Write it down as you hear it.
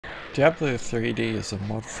Diablo 3D is a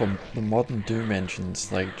mod for the modern Doom engines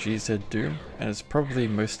like GZ Doom, and it's probably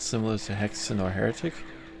most similar to Hexen or Heretic,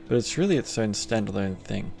 but it's really its own standalone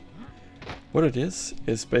thing. What it is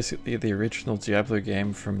basically the original Diablo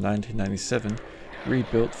game from 1997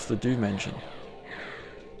 rebuilt for the Doom engine.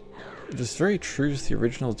 It is very true to the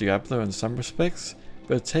original Diablo in some respects,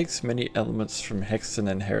 but it takes many elements from Hexen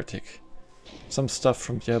and Heretic. Some stuff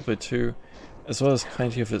from Diablo 2, as well as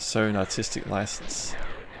plenty of its own artistic license.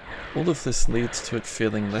 All of this leads to it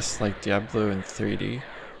feeling less like Diablo in 3D,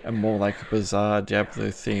 and more like a bizarre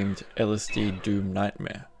Diablo-themed LSD Doom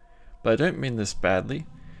nightmare. But I don't mean this badly.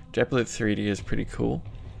 Diablo 3D is pretty cool,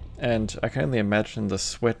 and I can only imagine the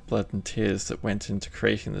sweat, blood and tears that went into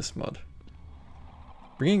creating this mod.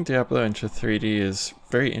 Bringing Diablo into 3D is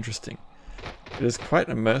very interesting. It is quite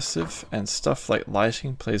immersive, and stuff like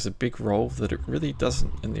lighting plays a big role that it really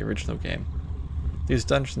doesn't in the original game. These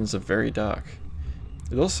dungeons are very dark.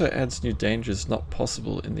 It also adds new dangers not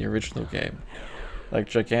possible in the original game, like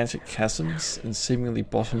gigantic chasms and seemingly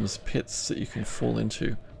bottomless pits that you can fall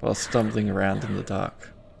into while stumbling around in the dark.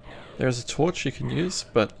 There is a torch you can use,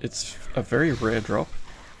 but it's a very rare drop,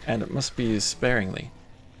 and it must be used sparingly.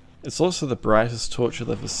 It's also the brightest torch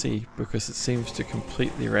you'll ever see because it seems to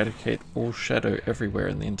completely eradicate all shadow everywhere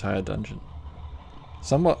in the entire dungeon.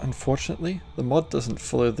 Somewhat unfortunately, the mod doesn't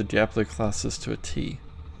follow the Diablo classes to a T.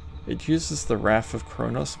 It uses the Wrath of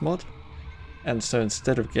Kronos mod, and so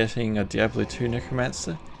instead of getting a Diablo 2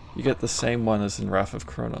 Necromancer, you get the same one as in Wrath of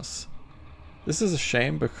Kronos. This is a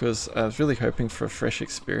shame because I was really hoping for a fresh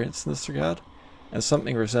experience in this regard, and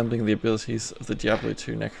something resembling the abilities of the Diablo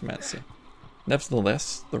 2 Necromancer.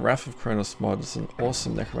 Nevertheless, the Wrath of Kronos mod is an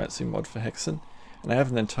awesome necromancy mod for Hexen, and I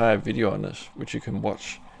have an entire video on it which you can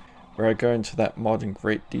watch, where I go into that mod in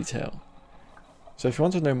great detail. So if you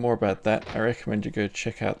want to know more about that, I recommend you go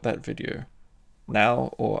check out that video,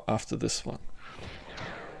 now or after this one.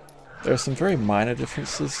 There are some very minor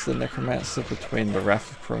differences to the Necromancer between the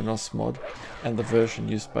Wrath of Kronos mod and the version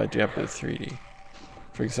used by Diablo 3D.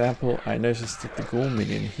 For example, I noticed that the Ghoul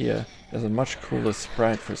minion here has a much cooler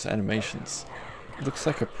sprite for its animations. It looks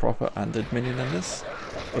like a proper undead minion in this,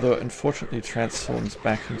 although it unfortunately transforms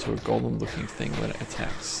back into a golem looking thing when it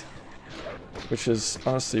attacks, which is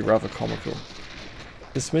honestly rather comical.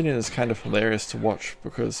 This minion is kind of hilarious to watch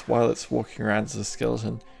because while it's walking around as a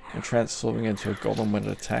skeleton and transforming into a golem when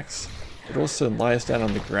it attacks, it also lies down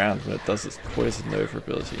on the ground when it does its Poison Nova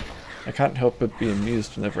ability. I can't help but be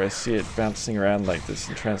amused whenever I see it bouncing around like this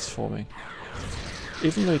and transforming.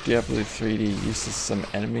 Even though Diablo 3D uses some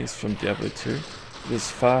enemies from Diablo 2, it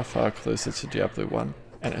is far closer to Diablo 1,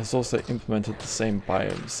 and it has also implemented the same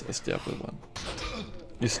biomes as Diablo 1.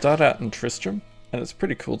 You start out in Tristram, and it's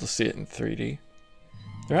pretty cool to see it in 3D.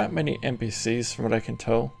 There aren't many NPCs from what I can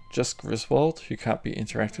tell, just Griswold, who can't be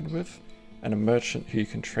interacted with, and a merchant who you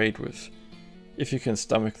can trade with, if you can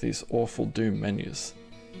stomach these awful Doom menus.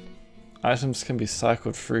 Items can be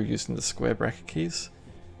cycled through using the square bracket keys,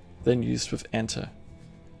 then used with enter.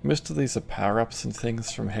 Most of these are power-ups and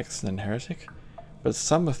things from Hexen and Heretic, but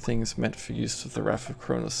some are things meant for use with the Wrath of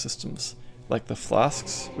Kronos systems, like the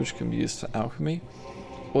flasks, which can be used for alchemy,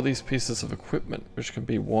 or these pieces of equipment which can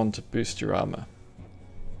be worn to boost your armor.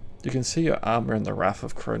 You can see your armor in the Wrath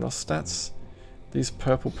of Kronos stats. These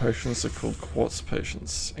purple potions are called quartz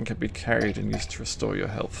potions and can be carried and used to restore your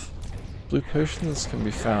health. Blue potions can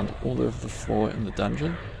be found all over the floor in the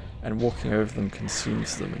dungeon, and walking over them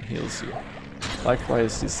consumes them and heals you.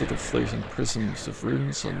 Likewise, these little floating prisms with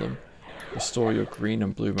runes on them restore your green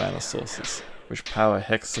and blue mana sources, which power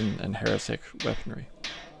Hexen and Heretic weaponry.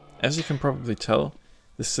 As you can probably tell,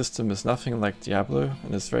 this system is nothing like Diablo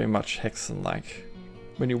and is very much Hexen-like.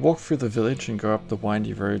 When you walk through the village and go up the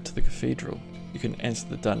windy road to the cathedral, you can enter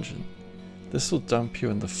the dungeon. This will dump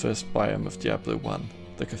you in the first biome of Diablo 1,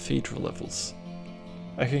 the cathedral levels.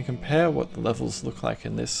 I can compare what the levels look like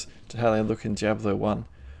in this to how they look in Diablo 1,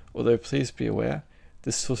 although please be aware,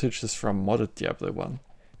 this footage is from modded Diablo 1.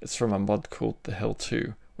 It's from a mod called the Hell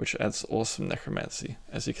 2, which adds awesome necromancy,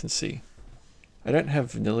 as you can see. I don't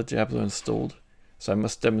have vanilla Diablo installed, so I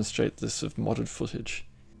must demonstrate this with modded footage.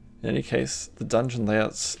 In any case, the dungeon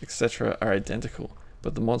layouts, etc. are identical,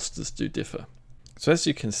 but the monsters do differ. So as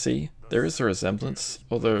you can see, there is a resemblance,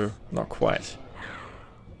 although not quite.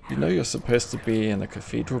 You know you're supposed to be in a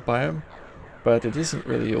cathedral biome, but it isn't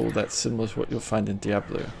really all that similar to what you'll find in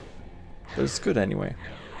Diablo. But it's good anyway.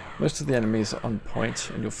 Most of the enemies are on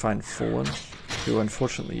point, and you'll find Fallen, who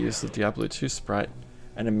unfortunately use the Diablo 2 sprite,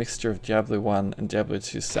 and a mixture of Diablo 1 and Diablo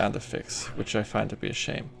 2 sound effects, which I find to be a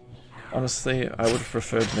shame. Honestly, I would have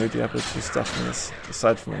preferred no Diablo 2 stuff in this,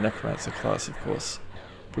 aside from the Necromancer class of course.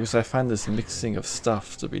 because I find this mixing of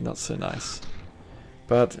stuff to be not so nice.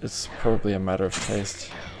 But it's probably a matter of taste.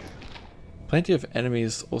 Plenty of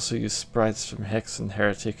enemies also use sprites from Hexen,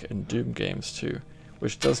 Heretic and Doom games too,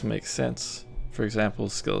 which does make sense, for example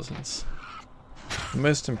skeletons. The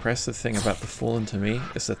most impressive thing about the Fallen to me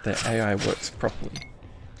is that their AI works properly.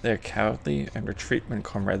 They are cowardly and retreat when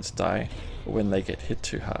comrades die or when they get hit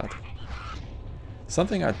too hard.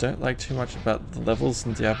 Something I don't like too much about the levels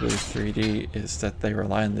in Diablo 3D is that they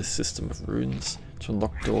rely on this system of runes to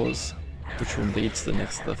unlock doors, which will lead to the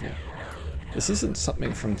next level. This isn't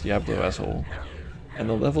something from Diablo at all, and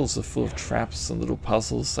the levels are full of traps and little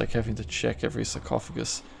puzzles like having to check every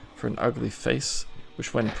sarcophagus for an ugly face,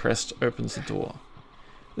 which when pressed opens the door.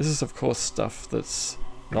 This is of course stuff that's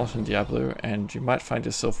not in Diablo, and you might find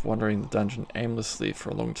yourself wandering the dungeon aimlessly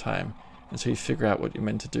for a long time until you figure out what you're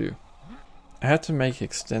meant to do. I had to make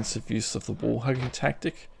extensive use of the wall hugging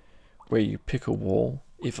tactic, where you pick a wall,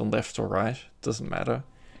 either left or right, doesn't matter,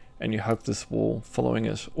 and you hug this wall, following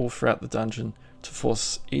it all throughout the dungeon to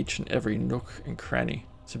force each and every nook and cranny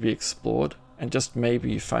to be explored, and just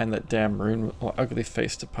maybe you find that damn rune or ugly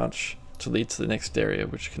face to punch to lead to the next area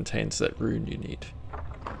which contains that rune you need.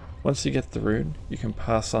 Once you get the rune, you can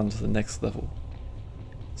pass on to the next level.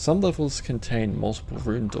 Some levels contain multiple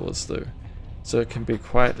rune doors though, so it can be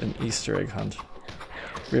quite an Easter egg hunt.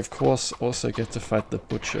 We of course also get to fight the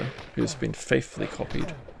Butcher, who has been faithfully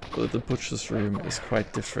copied, although the Butcher's room is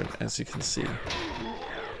quite different as you can see.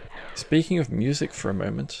 Speaking of music for a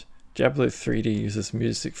moment, Diablo 3D uses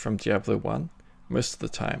music from Diablo 1 most of the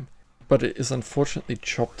time, but it is unfortunately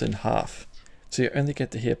chopped in half, so you only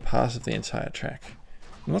get to hear part of the entire track.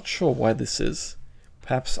 I'm not sure why this is.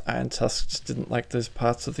 Perhaps Iron Tusks didn't like those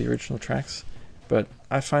parts of the original tracks, but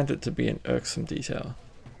I find it to be an irksome detail.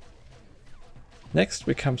 Next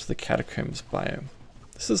we come to the Catacombs biome.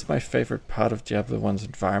 This is my favourite part of Diablo 1's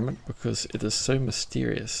environment because it is so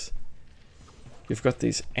mysterious. You've got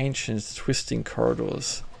these ancient twisting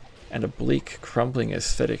corridors and a bleak crumbling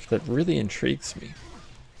aesthetic that really intrigues me.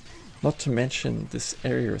 Not to mention this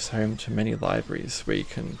area is home to many libraries where you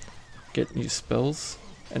can get new spells,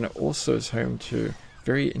 and it also is home to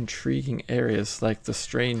very intriguing areas like the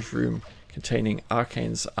strange room containing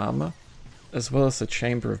Arcane's armor, as well as the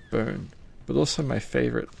Chamber of Bone, but also my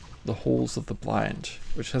favorite, the Halls of the Blind,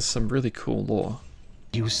 which has some really cool lore.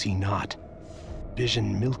 You see not,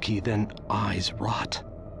 vision milky than eyes rot.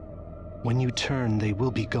 When you turn they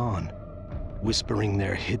will be gone, whispering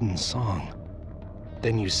their hidden song.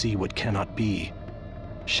 Then you see what cannot be,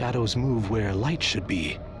 shadows move where light should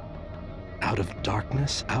be. Out of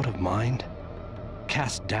darkness, out of mind,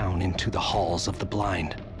 cast down into the halls of the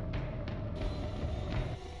blind.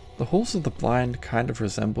 The Halls of the Blind kind of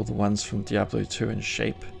resemble the ones from Diablo 2 in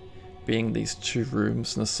shape, being these two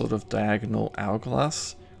rooms in a sort of diagonal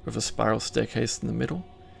hourglass with a spiral staircase in the middle.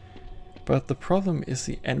 But the problem is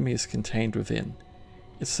the enemies contained within.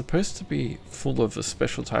 It's supposed to be full of a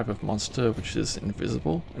special type of monster which is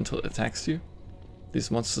invisible until it attacks you.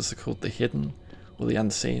 These monsters are called the Hidden, or the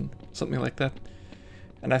Unseen, something like that.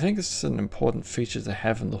 And I think it's an important feature to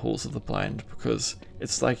have in the Halls of the Blind, because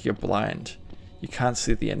it's like you're blind. You can't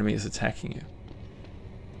see the enemies attacking you.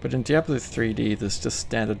 But in Diablo 3D there's just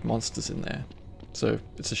standard monsters in there, so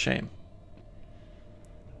it's a shame.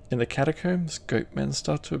 In the Catacombs, goatmen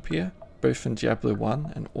start to appear, both in Diablo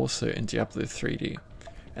 1 and also in Diablo 3D,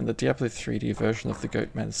 and the Diablo 3D version of the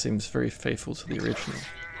goatmen seems very faithful to the original.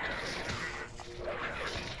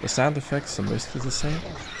 The sound effects are mostly the same,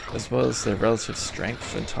 as well as their relative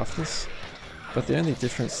strength and toughness, but the only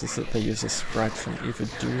difference is that they use a sprite from either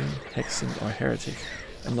Doom, Hexen or Heretic,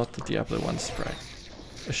 and not the Diablo 1 sprite.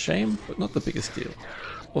 A shame, but not the biggest deal.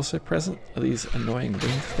 Also present are these annoying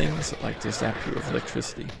winged things that like to zap you with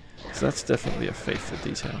electricity, so that's definitely a faithful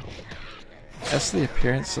detail. As to the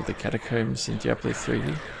appearance of the Catacombs in Diablo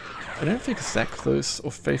 3D, I don't think it's that close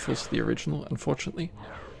or faithful to the original, unfortunately.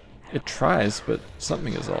 It tries, but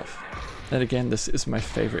something is off. Then again, this is my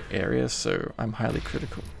favourite area, so I'm highly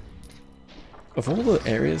critical. Of all the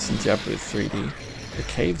areas in Diablo 3D, the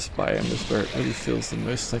caves biome is where it really feels the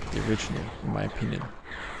most like the original, in my opinion.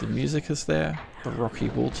 The music is there, the rocky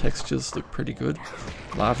wall textures look pretty good,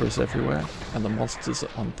 lava is everywhere, and the monsters are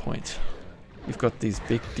on point. You've got these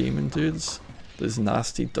big demon dudes, those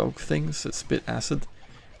nasty dog things that spit acid,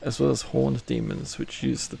 as well as horned demons which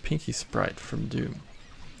use the pinky sprite from Doom.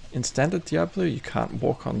 In standard Diablo you can't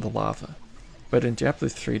walk on the lava, but in Diablo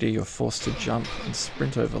 3D you're forced to jump and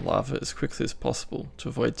sprint over lava as quickly as possible to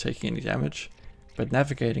avoid taking any damage, but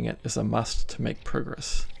navigating it is a must to make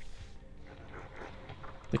progress.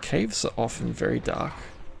 The caves are often very dark,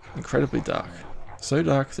 incredibly dark, So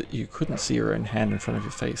dark that you couldn't see your own hand in front of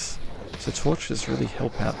your face, so torches really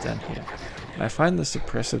help out down here, and I find this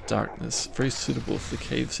oppressive darkness very suitable for the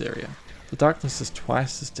caves area. The darkness is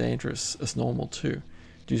twice as dangerous as normal too,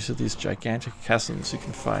 due to these gigantic chasms you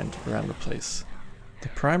can find around the place. The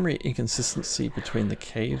primary inconsistency between the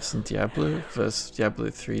caves in Diablo versus Diablo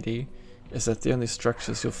 3D is that the only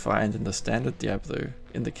structures you'll find in the standard Diablo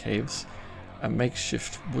in the caves are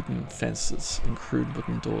makeshift wooden fences and crude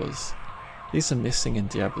wooden doors. These are missing in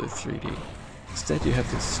Diablo 3D. Instead you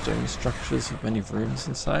have these stone structures with many rooms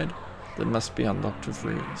inside that must be unlocked with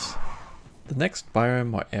runes. The next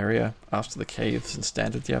biome or area after the caves in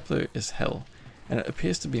standard Diablo is Hell, and it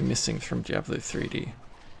appears to be missing from Diablo 3D.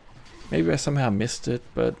 Maybe I somehow missed it,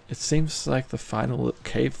 but it seems like the final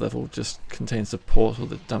cave level just contains a portal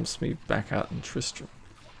that dumps me back out in Tristram.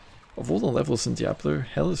 Of all the levels in Diablo,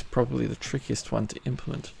 Hell is probably the trickiest one to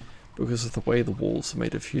implement because of the way the walls are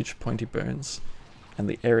made of huge pointy bones, and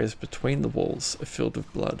the areas between the walls are filled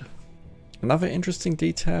with blood. Another interesting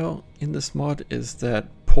detail in this mod is that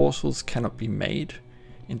portals cannot be made.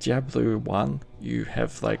 In Diablo 1 you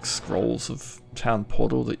have like scrolls of town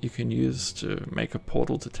portal that you can use to make a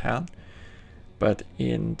portal to town, but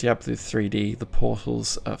in Diablo 3D the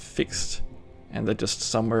portals are fixed and they're just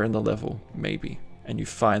somewhere in the level, maybe, and you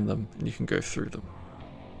find them and you can go through them.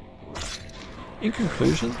 In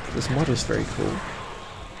conclusion, this mod is very cool.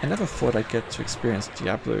 I never thought I'd get to experience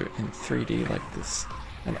Diablo in 3D like this,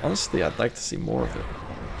 and honestly I'd like to see more of it.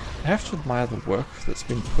 I have to admire the work that's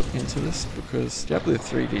been put into this because Diablo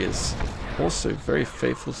 3D is also very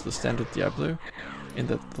faithful to the standard Diablo in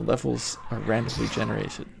that the levels are randomly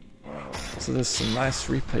generated. So there's some nice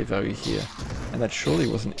replay value here, and that surely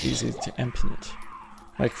wasn't easy to implement.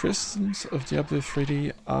 My criticisms of Diablo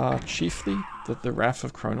 3D are chiefly that the Wrath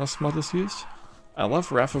of Kronos mod is used. I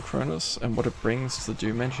love Wrath of Kronos and what it brings to the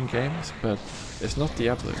Doom engine games, but it's not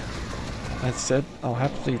Diablo. That said, I'll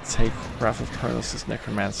happily take Wrath of Kronos'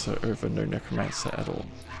 Necromancer over no Necromancer at all.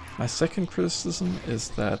 My second criticism is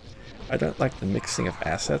that I don't like the mixing of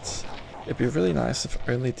assets. It'd be really nice if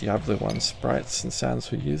only Diablo 1 sprites and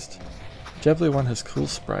sounds were used. Diablo 1 has cool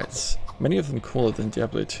sprites, many of them cooler than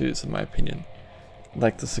Diablo 2's in my opinion,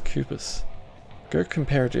 like the succubus. Go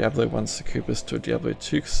compare a Diablo 1 succubus to a Diablo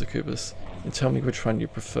 2 succubus and tell me which one you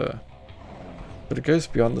prefer. But it goes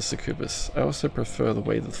beyond the succubus. I also prefer the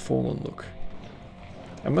way the Fallen look.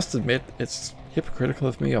 I must admit, it's hypocritical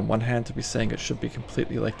of me on one hand to be saying it should be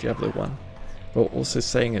completely like Diablo 1, while also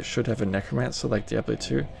saying it should have a Necromancer like Diablo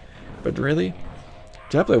 2, but really,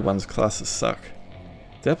 Diablo 1's classes suck.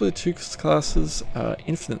 Diablo 2's classes are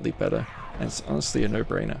infinitely better, and it's honestly a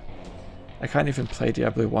no-brainer. I can't even play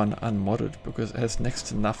Diablo 1 unmodded because it has next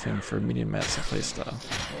to nothing for a Minion-Mancer playstyle.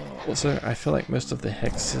 Also, I feel like most of the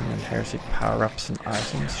Hexen and Heretic power-ups and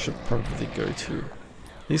items should probably go too.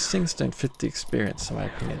 These things don't fit the experience in my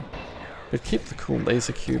opinion, but keep the cool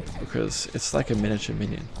laser cube because it's like a miniature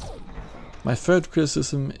minion. My third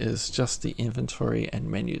criticism is just the inventory and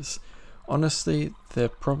menus. Honestly, they're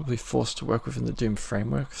probably forced to work within the Doom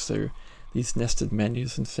framework, so these nested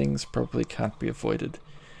menus and things probably can't be avoided.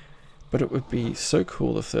 But it would be so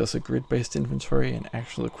cool if there was a grid-based inventory and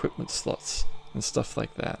actual equipment slots and stuff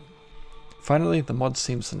like that. Finally, the mod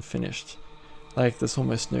seems unfinished. Like, there's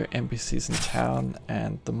almost no NPCs in town,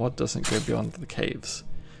 and the mod doesn't go beyond the caves.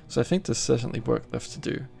 So I think there's certainly work left to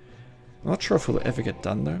do. I'm not sure if it will ever get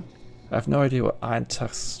done though. I have no idea what Iron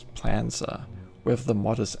Tusk's plans are, whether the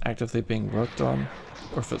mod is actively being worked on,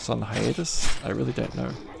 or if it's on hiatus, I really don't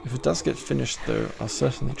know. If it does get finished though, I'll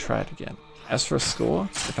certainly try it again. As for a score,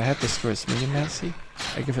 if I had to score as Minimancy,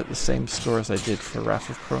 I give it the same score as I did for Wrath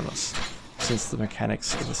of Kronos, since the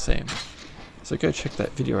mechanics are the same. So go check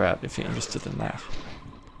that video out if you're interested in that.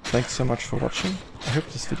 Thanks so much for watching. I hope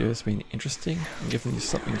this video has been interesting and given you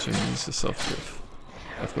something to amuse yourself with.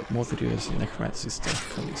 I've got more videos and necromancy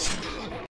stuff coming soon.